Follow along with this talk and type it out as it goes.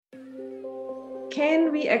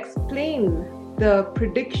can we explain the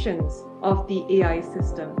predictions of the AI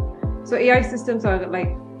system? So AI systems are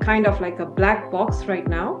kind of like a black box right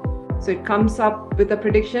now. So it comes up with a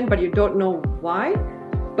prediction, but you don't know why.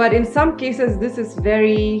 But in some cases, this is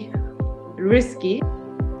very risky.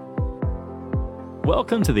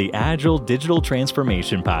 Welcome to the Agile Digital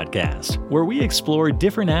Transformation Podcast, where we explore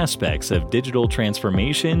different aspects of digital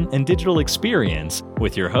transformation and digital experience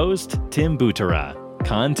with your host, Tim Butera,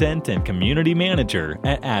 Content and Community Manager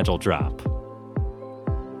at AgileDrop.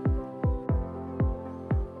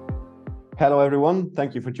 Hello, everyone.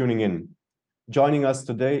 Thank you for tuning in. Joining us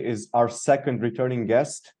today is our second returning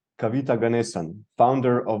guest, Kavita Ganesan,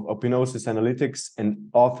 founder of Opinosis Analytics and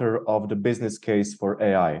author of The Business Case for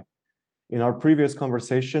AI. In our previous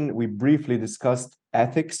conversation, we briefly discussed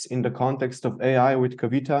ethics in the context of AI with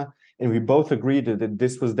Kavita, and we both agreed that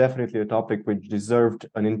this was definitely a topic which deserved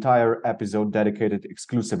an entire episode dedicated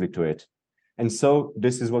exclusively to it. And so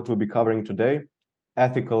this is what we'll be covering today: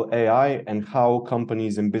 ethical AI and how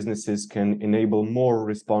companies and businesses can enable more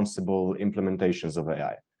responsible implementations of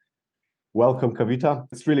AI. Welcome, Kavita.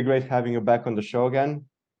 It's really great having you back on the show again.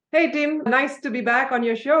 Hey, Tim. Nice to be back on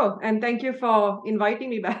your show. And thank you for inviting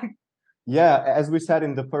me back. Yeah, as we said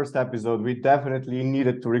in the first episode, we definitely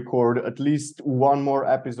needed to record at least one more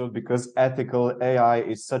episode because ethical AI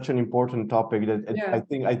is such an important topic that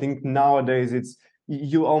I think nowadays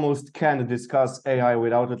you almost can't discuss AI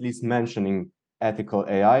without at least mentioning ethical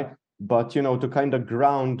AI. But, to kind of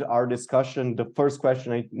ground our discussion, the first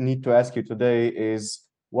question I need to ask you today is,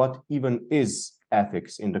 what even is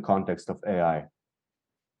ethics in the context of AI?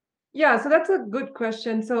 Yeah, so that's a good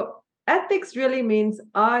question. So ethics really means,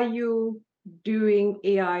 are you doing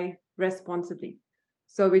AI responsibly?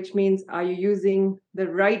 So which means, are you using the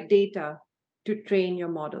right data to train your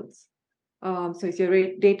models? So is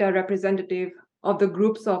your data representative of the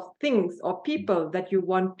groups of things or people that you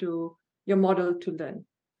want your model to learn?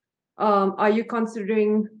 Are you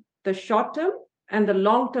considering the short-term and the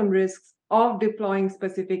long-term risks of deploying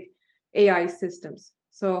specific AI systems?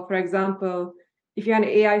 So for example, if you have an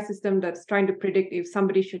AI system that's trying to predict if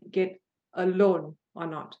somebody should get a loan or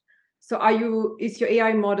not. So is your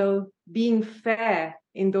AI model being fair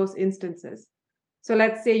in those instances? So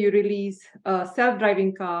let's say you release a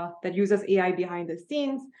self-driving car that uses AI behind the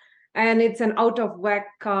scenes, and it's an out-of-whack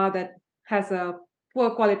car that has a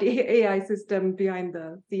poor quality AI system behind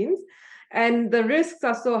the scenes. And the risks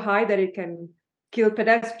are so high that it can kill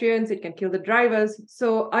pedestrians, it can kill the drivers.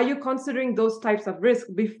 So are you considering those types of risks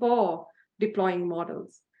before deploying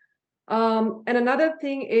models? And another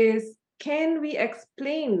thing is, can we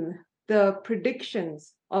explain the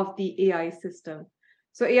predictions of the AI system?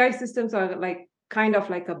 So AI systems are kind of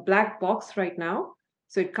like a black box right now.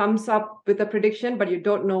 So it comes up with a prediction, but you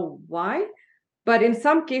don't know why. But in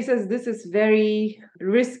some cases, this is very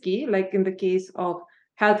risky, like in the case of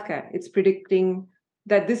healthcare. It's predicting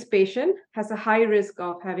that this patient has a high risk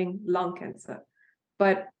of having lung cancer.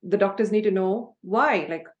 But the doctors need to know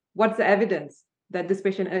why, what's the evidence that this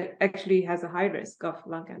patient actually has a high risk of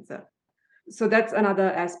lung cancer. So that's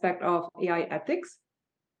another aspect of AI ethics.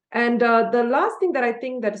 And the last thing that I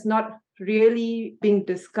think that is not really being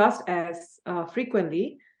discussed as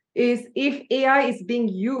frequently is if AI is being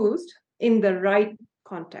used in the right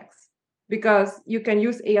context. Because you can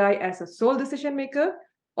use AI as a sole decision maker,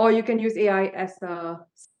 or you can use AI as a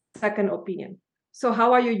second opinion. So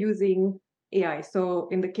how are you using AI? So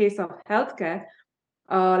in the case of healthcare,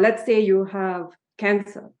 let's say you have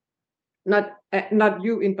cancer. Not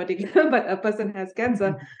you in particular, but a person has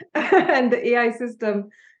cancer, and the AI system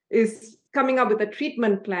is coming up with a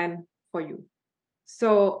treatment plan for you.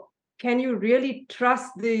 So can you really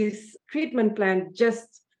trust this treatment plan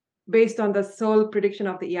just based on the sole prediction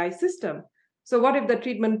of the AI system? So what if the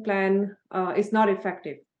treatment plan is not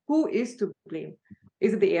effective? Who is to blame?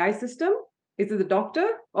 Is it the AI system? Is it the doctor?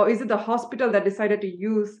 Or is it the hospital that decided to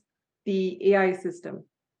use the AI system?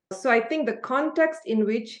 So I think the context in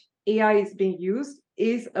which AI is being used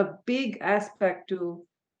is a big aspect to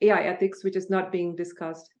AI ethics, which is not being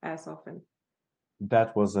discussed as often.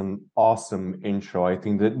 That was an awesome intro. I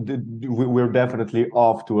think that we're definitely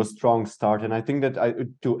off to a strong start. And I think that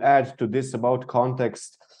to add to this about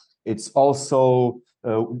context, it's also,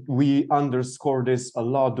 we underscore this a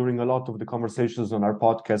lot during a lot of the conversations on our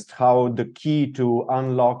podcast, how the key to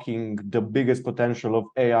unlocking the biggest potential of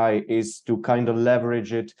AI is to kind of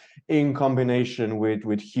leverage it in combination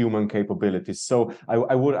with human capabilities. So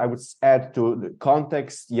I would add to the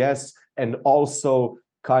context, yes, and also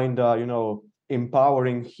kind of,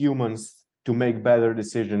 empowering humans to make better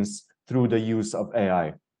decisions through the use of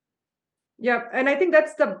AI. Yeah, and I think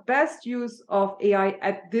that's the best use of AI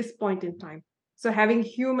at this point in time. So having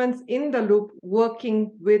humans in the loop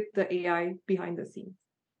working with the AI behind the scenes.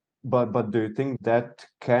 But do you think that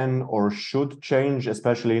can or should change,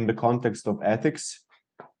 especially in the context of ethics?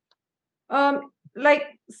 Like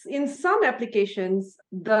in some applications,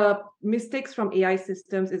 the mistakes from AI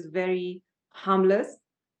systems is very harmless,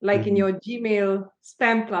 like in your Gmail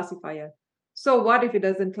spam classifier. So what if it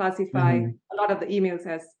doesn't classify a lot of the emails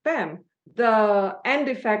as spam? The end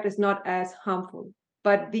effect is not as harmful.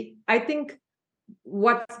 But I think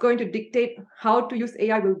what's going to dictate how to use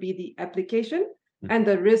AI will be the application and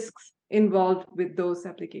the risks involved with those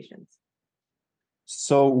applications.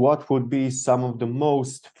 So what would be some of the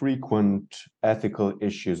most frequent ethical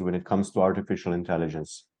issues when it comes to artificial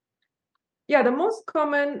intelligence? Yeah, the most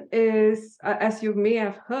common is, as you may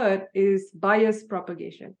have heard, is bias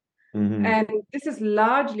propagation. And this is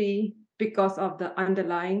largely because of the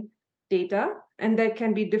underlying data. And there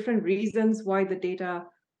can be different reasons why the data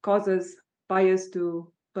causes bias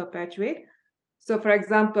to perpetuate. So, for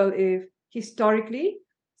example, if historically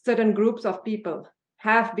certain groups of people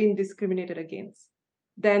have been discriminated against,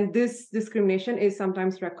 then this discrimination is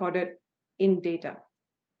sometimes recorded in data.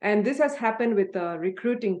 And this has happened with the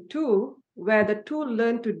recruiting tool, where the tool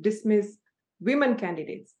learned to dismiss women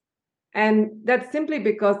candidates. And that's simply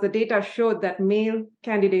because the data showed that male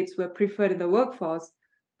candidates were preferred in the workforce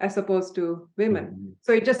as opposed to women.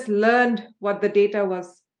 So it just learned what the data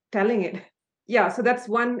was telling it. Yeah, so that's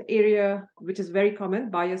one area which is very common,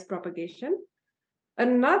 bias propagation.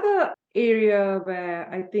 Another area where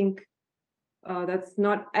I think that's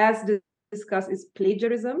not as discussed is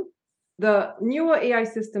plagiarism. The newer AI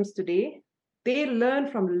systems today, they learn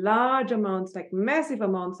from large amounts, like massive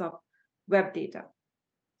amounts of web data.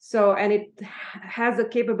 So, and it has the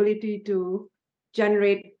capability to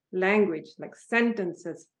generate language like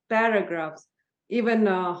sentences, paragraphs, even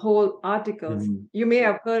whole articles. You may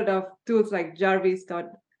have heard of tools like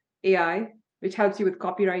Jarvis.ai, which helps you with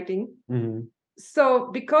copywriting.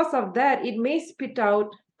 So because of that, it may spit out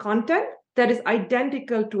content that is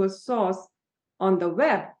identical to a source on the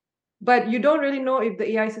web, but you don't really know if the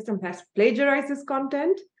AI system has plagiarized this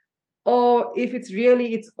content or if it's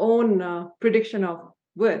really its own prediction of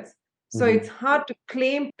words. So it's hard to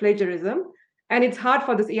claim plagiarism, and it's hard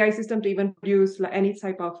for this AI system to even produce any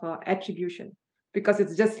type of attribution because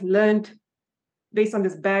it's just learned based on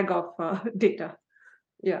this bag of data.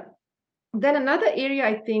 Yeah. Then another area,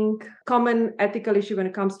 I think, common ethical issue when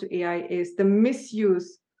it comes to AI is the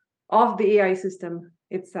misuse of the AI system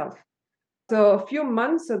itself. So a few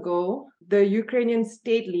months ago, the Ukrainian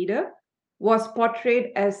state leader was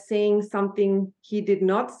portrayed as saying something he did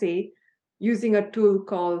not say using a tool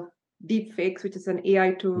called Deepfakes, which is an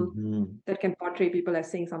AI tool that can portray people as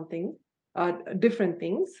saying something, different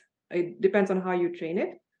things. It depends on how you train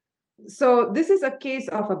it. So this is a case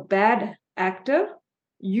of a bad actor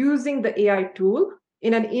using the AI tool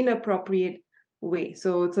in an inappropriate way.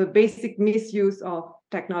 So it's a basic misuse of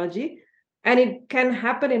technology. And it can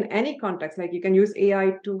happen in any context. Like you can use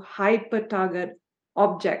AI to hyper-target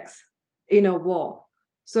objects in a war.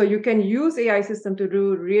 So you can use AI system to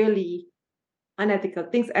do really unethical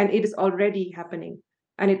things, and it is already happening.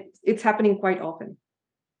 And it's happening quite often.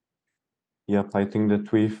 Yep, I think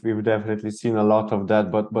that we've definitely seen a lot of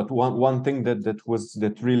that. But one thing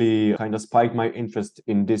that really kind of spiked my interest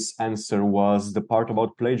in this answer was the part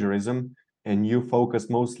about plagiarism. And you focus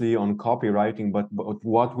mostly on copywriting, but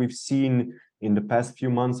what we've seen in the past few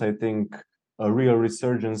months, I think a real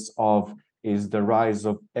resurgence of is the rise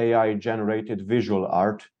of AI-generated visual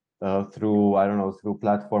art through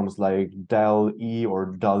platforms like DALL-E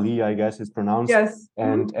or DALL-E, I guess it's pronounced. Yes.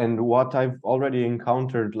 And what I've already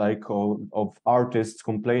encountered, like of artists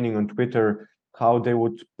complaining on Twitter, how they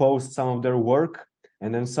would post some of their work,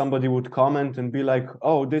 and then somebody would comment and be like,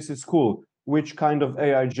 "Oh, this is cool. Which kind of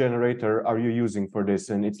AI generator are you using for this?"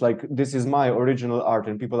 And it's like, this is my original art.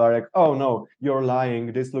 And people are like, "Oh no, you're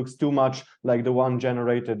lying. This looks too much like the one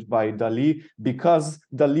generated by DALL-E," because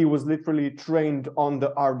DALL-E was literally trained on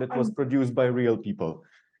the art that was produced by real people.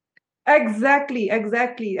 Exactly.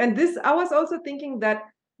 And I was also thinking that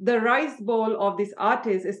the rise bowl of these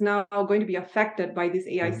artists is now going to be affected by these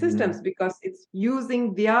AI systems because it's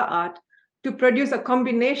using their art to produce a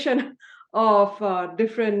combination of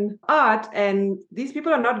different art, and these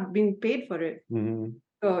people are not being paid for it.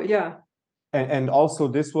 So yeah. And also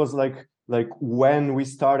this was like when we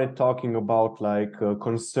started talking about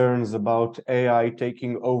concerns about AI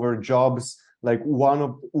taking over jobs, like one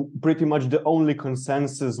of pretty much the only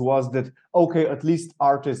consensus was that, okay, at least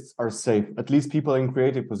artists are safe, at least people in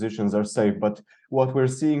creative positions are safe. But what we're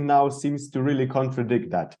seeing now seems to really contradict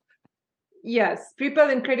that. Yes, people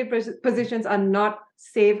in creative positions are not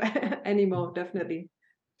safe anymore, definitely.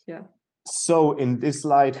 Yeah. So in this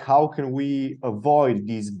light, how can we avoid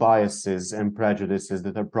these biases and prejudices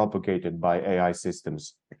that are propagated by AI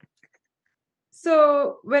systems?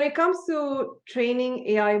 So when it comes to training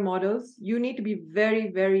AI models, you need to be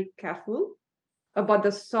very, very careful about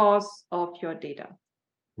the source of your data.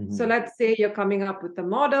 So let's say you're coming up with a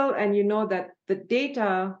model and you know that the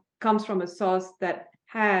data comes from a source that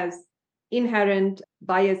has inherent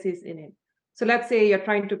biases in it. So let's say you're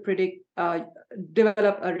trying to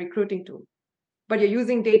develop a recruiting tool, but you're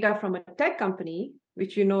using data from a tech company,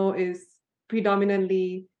 which you know is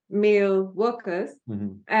predominantly male workers.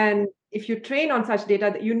 And if you train on such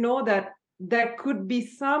data, you know that there could be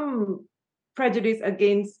some prejudice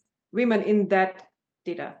against women in that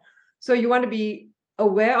data. So you want to be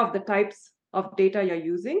aware of the types of data you're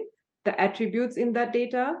using, the attributes in that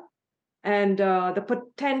data, and the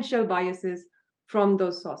potential biases from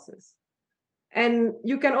those sources. And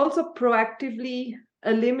you can also proactively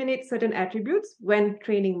eliminate certain attributes when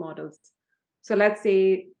training models. So let's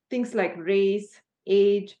say things like race,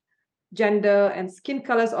 age, gender, and skin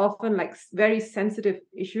colors often like very sensitive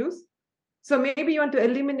issues. So maybe you want to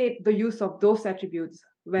eliminate the use of those attributes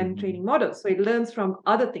when training models. So it learns from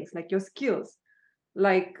other things like your skills,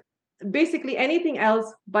 like basically anything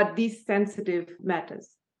else but these sensitive matters.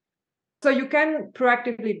 So you can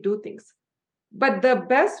proactively do things. But the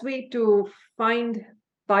best way to find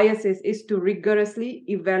biases is to rigorously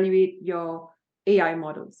evaluate your AI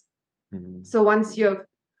models. So once you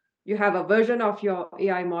have a version of your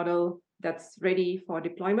AI model that's ready for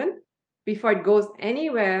deployment, before it goes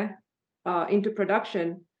anywhere into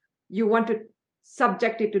production, you want to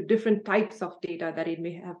subject it to different types of data that it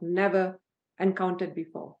may have never encountered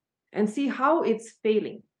before and see how it's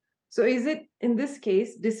failing. So is it, in this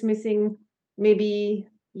case, dismissing maybe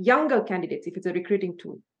younger candidates if it's a recruiting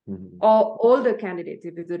tool, or older candidates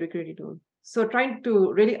if it's a recruiting tool? So trying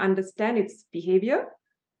to really understand its behavior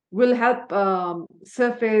will help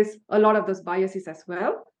surface a lot of those biases as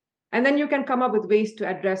well. And then you can come up with ways to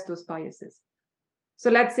address those biases. So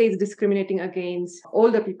let's say it's discriminating against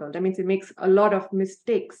older people. That means it makes a lot of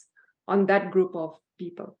mistakes on that group of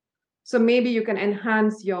people. So maybe you can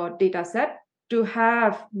enhance your data set to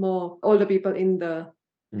have more older people in the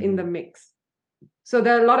mix. So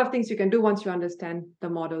there are a lot of things you can do once you understand the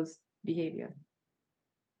model's behavior.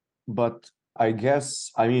 But I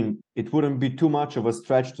guess, I mean, it wouldn't be too much of a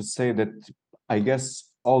stretch to say that I guess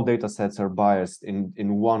all data sets are biased in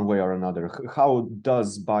one way or another. How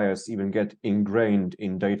does bias even get ingrained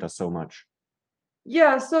in data so much?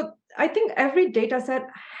 Yeah, so I think every data set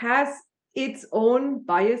has its own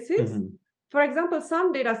biases. For example,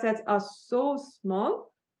 some data sets are so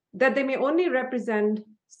small that they may only represent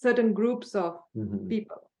certain groups of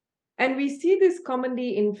people. And we see this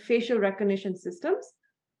commonly in facial recognition systems,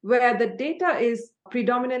 where the data is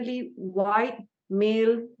predominantly white,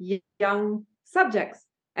 male, young subjects.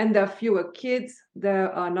 And there are fewer kids,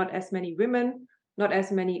 there are not as many women, not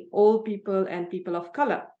as many old people and people of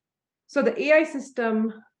color. So the AI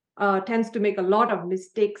system tends to make a lot of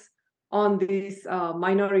mistakes on these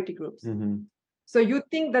minority groups. So you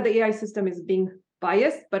think that the AI system is being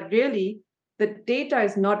biased, but really the data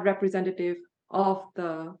is not representative of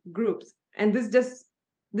the groups. And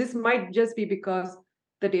this might just be because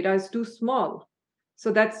the data is too small.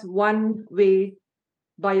 So that's one way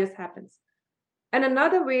bias happens. And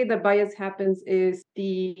another way that bias happens is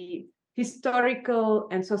the historical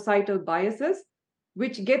and societal biases,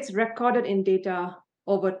 which gets recorded in data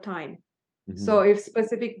over time. So if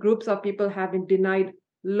specific groups of people have been denied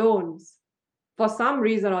loans for some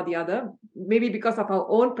reason or the other, maybe because of our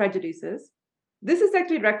own prejudices, this is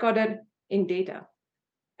actually recorded in data.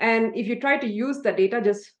 And if you try to use the data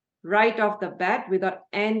just right off the bat without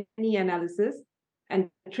any analysis and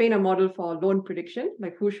train a model for loan prediction,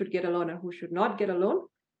 like who should get a loan and who should not get a loan,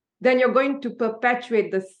 then you're going to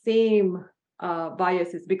perpetuate the same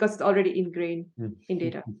biases because it's already ingrained in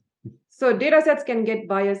data. So data sets can get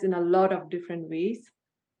biased in a lot of different ways.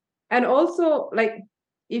 And also, like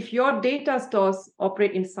if your data stores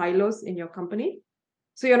operate in silos in your company,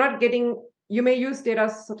 so you're not getting, you may use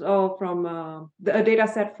data from a data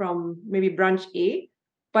set from maybe branch A,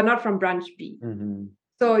 but not from branch B.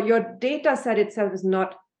 So your data set itself is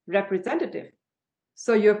not representative.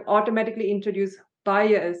 So you've automatically introduced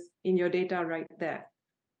bias in your data right there.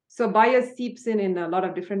 So bias seeps in a lot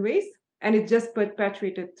of different ways, and it's just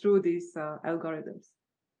perpetuated through these algorithms.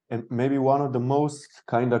 And maybe one of the most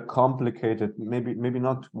kind of complicated, maybe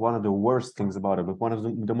not one of the worst things about it, but one of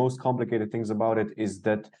the most complicated things about it is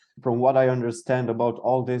that from what I understand about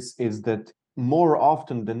all this is that more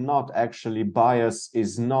often than not, actually, bias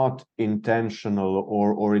is not intentional,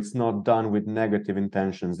 or it's not done with negative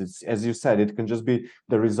intentions. It's, as you said, it can just be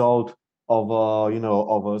the result of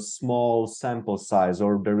a small sample size,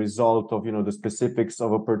 or the result of the specifics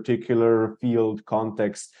of a particular field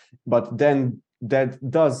context. But then that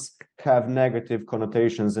does have negative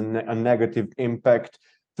connotations and a negative impact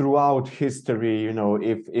throughout history,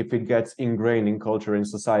 if it gets ingrained in culture and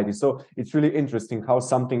society. So it's really interesting how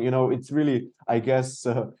something, it's really, I guess,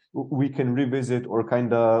 we can revisit or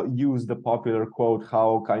kind of use the popular quote,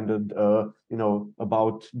 how kind of,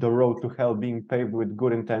 about the road to hell being paved with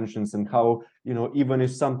good intentions, and how, even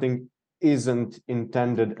if something isn't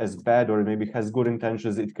intended as bad, or maybe has good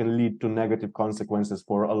intentions, it can lead to negative consequences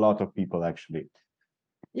for a lot of people, actually.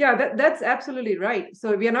 Yeah, that's absolutely right.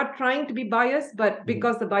 So we are not trying to be biased, but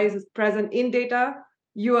because the bias is present in data,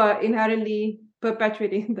 you are inherently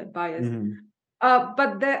perpetuating that bias.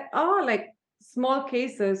 But there are like small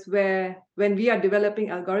cases where when we are developing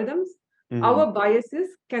algorithms, our biases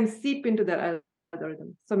can seep into the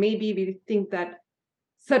algorithm. So maybe we think that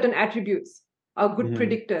certain attributes are good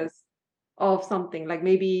predictors of something, like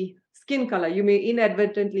maybe skin color. You may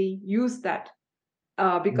inadvertently use that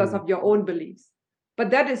because of your own beliefs. But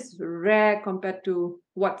that is rare compared to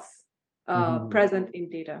what's present in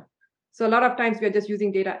data. So a lot of times we are just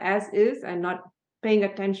using data as is and not paying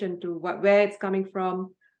attention to where it's coming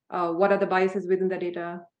from, what are the biases within the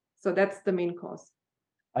data. So that's the main cause.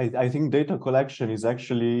 I think data collection is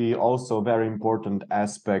actually also a very important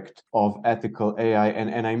aspect of ethical AI.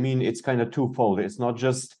 And I mean, it's kind of twofold. It's not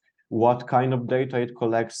just what kind of data it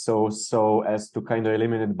collects, so as to kind of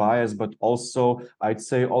eliminate bias, but also, I'd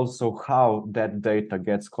say also how that data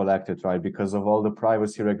gets collected, right? Because of all the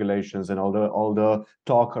privacy regulations and all the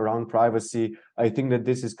talk around privacy, I think that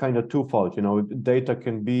this is kind of twofold. Data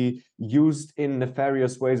can be used in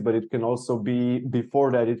nefarious ways, but it can also be, before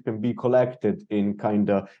that, it can be collected in kind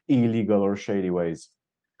of illegal or shady ways.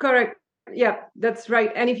 Correct. Yeah, that's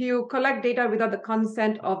right. And if you collect data without the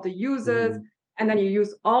consent of the users, and then you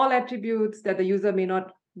use all attributes that the user may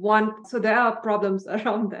not want, so there are problems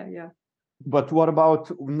around there. Yeah. But what about,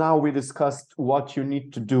 now we discussed what you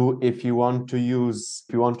need to do if you want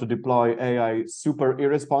to deploy AI super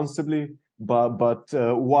irresponsibly, but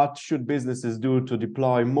what should businesses do to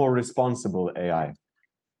deploy more responsible AI?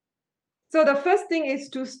 So the first thing is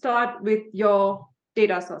to start with your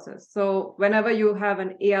data sources. So whenever you have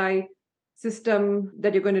an AI system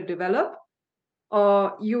that you're going to develop,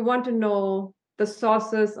 you want to know the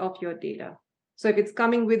sources of your data. So if it's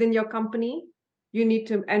coming within your company, you need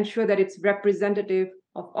to ensure that it's representative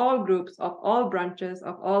of all groups, of all branches,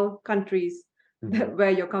 of all countries where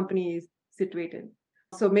your company is situated.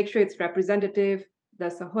 So make sure it's representative.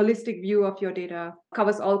 There's a holistic view of your data,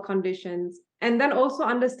 covers all conditions, and then also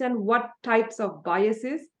understand what types of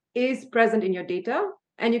biases is present in your data.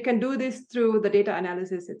 And you can do this through the data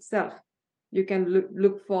analysis itself. You can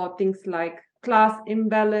look for things like class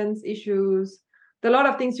imbalance issues. There are a lot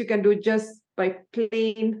of things you can do just by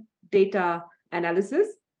plain data analysis.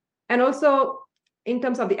 And also, in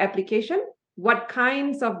terms of the application, what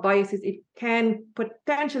kinds of biases it can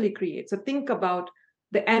potentially create. So think about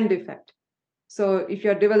the end effect. So if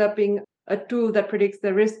you're developing a tool that predicts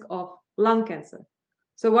the risk of lung cancer,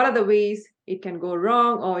 so what are the ways it can go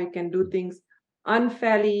wrong, or it can do things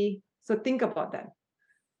unfairly? So think about that.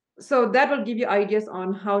 So that will give you ideas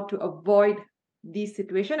on how to avoid this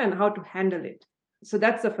situation and how to handle it. So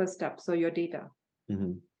that's the first step. So your data.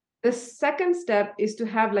 The second step is to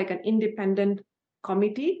have like an independent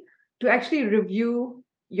committee to actually review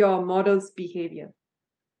your model's behavior.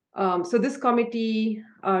 So this committee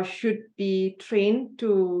should be trained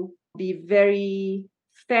to be very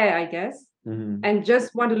fair, I guess, and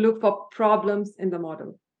just want to look for problems in the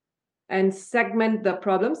model and segment the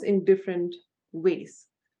problems in different ways.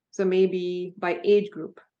 So maybe by age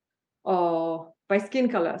group or by skin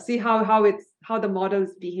color. See how the model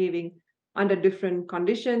is behaving under different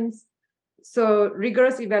conditions. So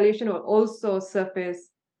rigorous evaluation will also surface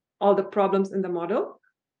all the problems in the model,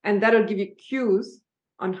 and that will give you cues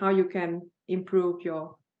on how you can improve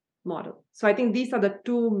your model. So I think these are the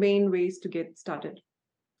two main ways to get started.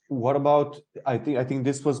 What about, I think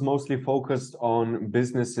this was mostly focused on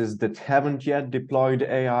businesses that haven't yet deployed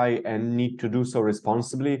AI and need to do so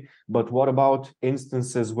responsibly. But what about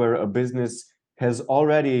instances where a business has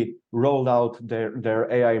already rolled out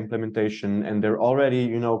their AI implementation and they're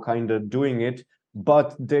already, kind of doing it,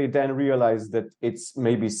 but they then realize that it's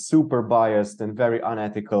maybe super biased and very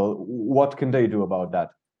unethical? What can they do about that?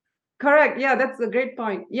 Correct. Yeah, that's a great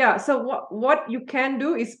point. Yeah. So what you can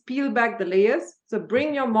do is peel back the layers. So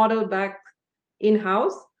bring your model back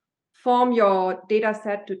in-house, form your data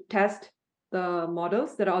set to test the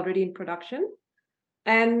models that are already in production.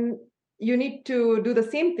 And you need to do the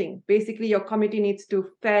same thing. Basically, your committee needs to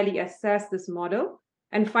fairly assess this model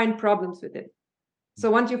and find problems with it. So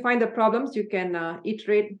once you find the problems, you can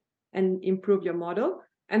iterate and improve your model,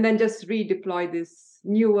 and then just redeploy this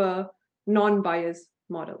newer, non-biased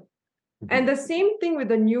model. Mm-hmm. And the same thing with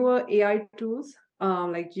the newer AI tools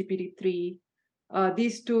like GPT-3.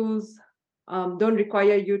 These tools don't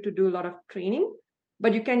require you to do a lot of training,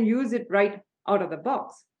 but you can use it right out of the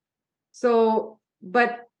box. So,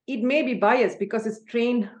 but it may be biased because it's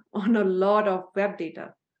trained on a lot of web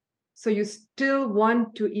data. So you still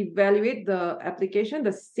want to evaluate the application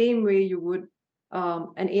the same way you would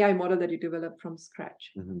an AI model that you develop from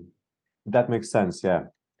scratch. Mm-hmm. That makes sense, yeah.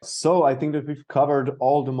 So I think that we've covered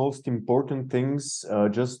all the most important things.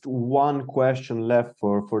 Just one question left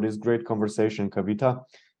for this great conversation, Kavita,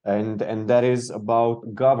 and that is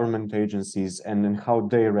about government agencies and how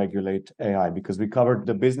they regulate AI, because we covered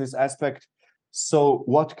the business aspect. So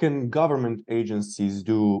what can government agencies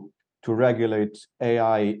do to regulate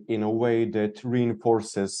AI in a way that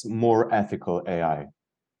reinforces more ethical AI?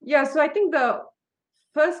 Yeah, so I think the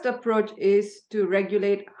first approach is to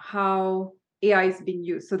regulate how AI is being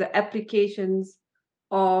used. So the applications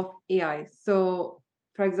of AI. So,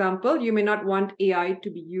 for example, you may not want AI to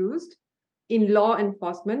be used in law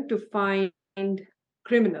enforcement to find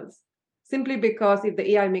criminals, simply because if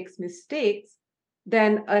the AI makes mistakes,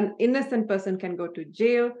 then an innocent person can go to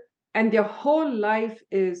jail and their whole life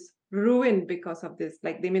is ruined because of this.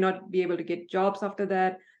 Like they may not be able to get jobs after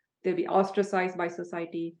that. They'll be ostracized by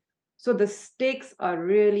society. So the stakes are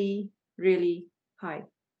really, really high.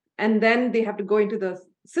 And then they have to go into the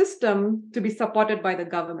system to be supported by the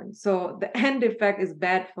government. So the end effect is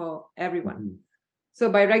bad for everyone. Mm-hmm. So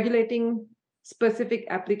by regulating specific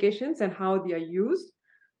applications and how they are used,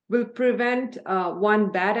 will prevent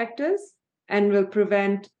bad actors and will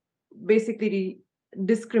prevent basically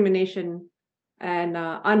discrimination and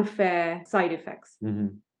unfair side effects. Mm-hmm.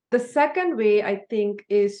 The second way, I think,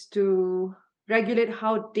 is to regulate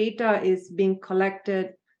how data is being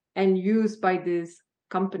collected and used by these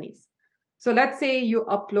companies. So let's say you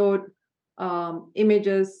upload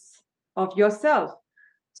images of yourself.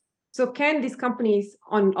 So can these companies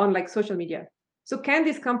on like social media, so can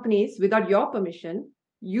these companies, without your permission,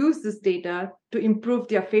 use this data to improve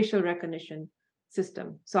their facial recognition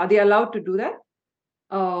system? So are they allowed to do that?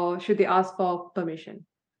 Or should they ask for permission?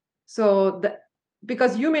 So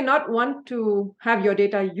because you may not want to have your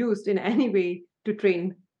data used in any way to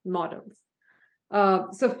train models.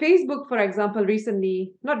 So Facebook, for example,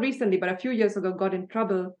 not recently, but a few years ago, got in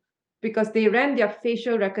trouble because they ran their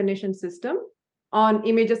facial recognition system on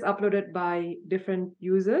images uploaded by different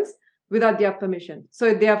users without their permission.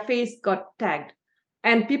 So their face got tagged.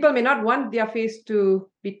 And people may not want their face to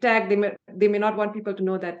be tagged. They may not want people to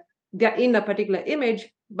know that they're in a particular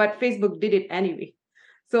image, but Facebook did it anyway.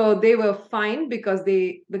 So they were fined because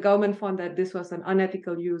the government found that this was an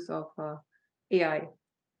unethical use of AI.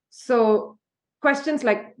 So questions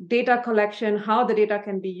like data collection, how the data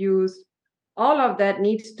can be used, all of that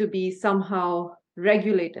needs to be somehow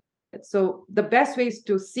regulated. So the best way is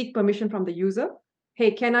to seek permission from the user.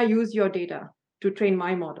 Hey, can I use your data to train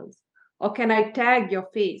my models? Or can I tag your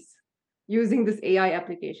face using this AI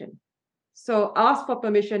application? So ask for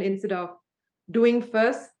permission instead of doing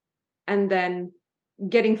first and then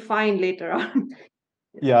getting fined later on.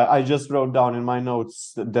 Yeah, I just wrote down in my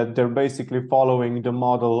notes that they're basically following the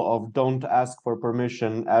model of don't ask for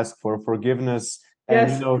permission, ask for forgiveness. And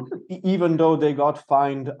yes. Even though they got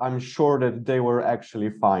fined, I'm sure that they were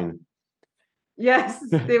actually fine. Yes,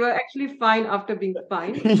 they were actually fine after being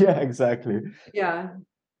fined. Yeah, exactly. Yeah.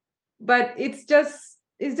 But it's just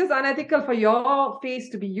unethical for your face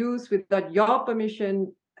to be used without your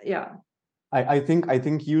permission. Yeah. I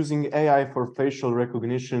think using AI for facial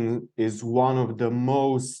recognition is one of the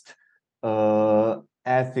most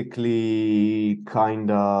ethically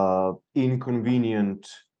kind of inconvenient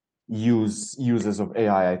uses of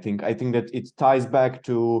AI. I think that it ties back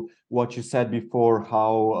to what you said before,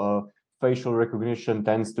 how facial recognition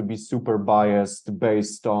tends to be super biased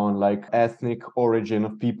based on like ethnic origin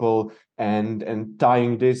of people, and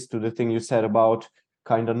tying this to the thing you said about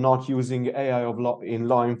kind of not using AI in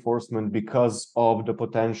law enforcement because of the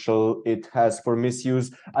potential it has for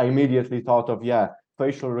misuse. I immediately thought of,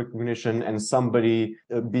 facial recognition and somebody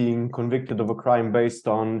being convicted of a crime based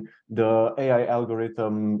on the AI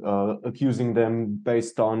algorithm accusing them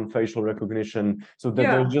based on facial recognition. So that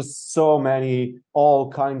there's just so many, all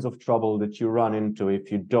kinds of trouble that you run into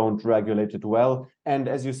if you don't regulate it well. And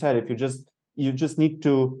as you said, if you just you just need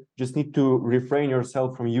to refrain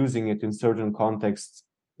yourself from using it in certain contexts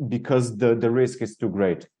because the risk is too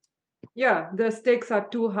great. Yeah, the stakes are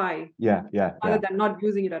too high. Yeah. Rather than not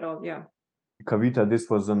using it at all. Yeah. Kavita, this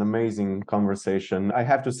was an amazing conversation. I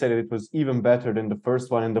have to say that it was even better than the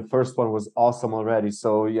first one, and the first one was awesome already.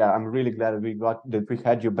 So yeah, I'm really glad that we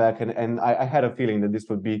had you back, and I had a feeling that this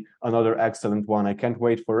would be another excellent one. I can't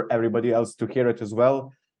wait for everybody else to hear it as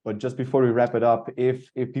well. But just before we wrap it up, if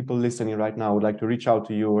people listening right now would like to reach out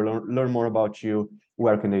to you or learn more about you,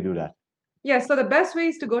 where can they do that? Yeah, so the best way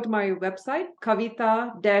is to go to my website,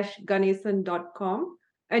 kavita-ganesan.com,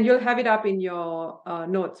 and you'll have it up in your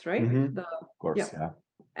notes, right? Of course, yeah.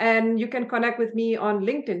 And you can connect with me on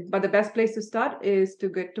LinkedIn, but the best place to start is to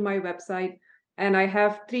get to my website. And I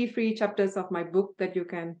have 3 free chapters of my book that you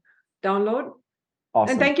can download.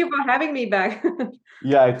 Awesome. And thank you for having me back.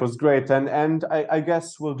 Yeah, it was great. And I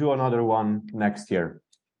guess we'll do another one next year.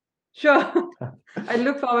 Sure. I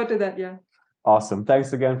look forward to that, yeah. Awesome.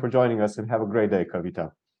 Thanks again for joining us, and have a great day,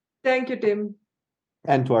 Kavita. Thank you, Tim.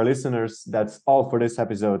 And to our listeners, that's all for this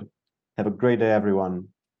episode. Have a great day, everyone,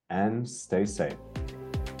 and stay safe.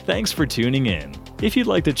 Thanks for tuning in. If you'd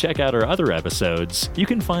like to check out our other episodes, you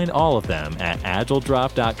can find all of them at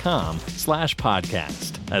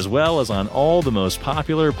agiledrop.com/podcast, as well as on all the most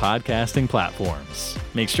popular podcasting platforms.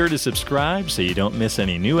 Make sure to subscribe so you don't miss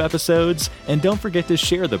any new episodes, and don't forget to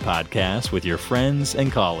share the podcast with your friends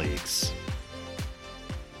and colleagues.